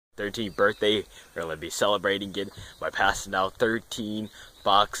13th birthday. We're going to be celebrating it by passing out 13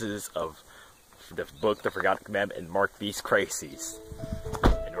 boxes of the book, The Forgotten Commandment, and Mark V's Crises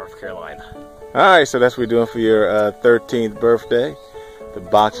in North Carolina. Alright, so that's what we're doing for your 13th birthday. The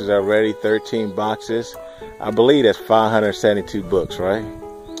boxes are ready, 13 boxes. I believe that's 572 books, right?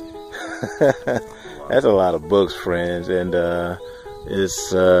 That's a lot of books, friends, and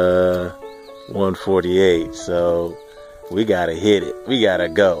it's 1:48, so we gotta hit it. We gotta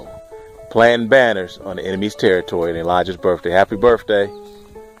go. Planting banners on the enemy's territory on Elijah's birthday. Happy birthday.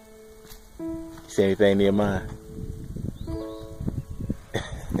 You see anything, Nehemiah?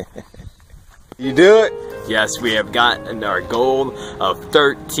 You do it? Yes, we have gotten our goal of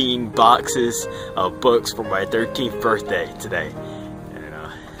 13 boxes of books for my 13th birthday today. And,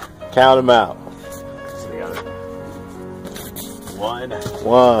 count them out. So we got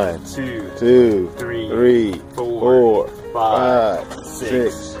 1, 2, 3, 4, 5,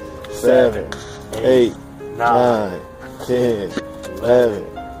 6, 7, 8, 9, 10, 11,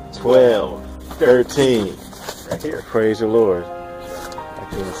 12, 13. Right here. Praise the Lord. I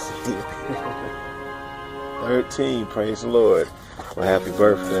can't see it. 13, praise the Lord. Well, happy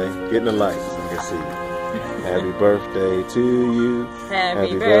birthday. Get in the light so you can see it. Happy birthday to you.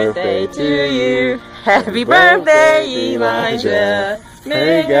 Happy birthday to you. Happy birthday, Elijah.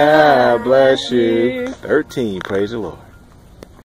 May God bless you. 13, praise the Lord.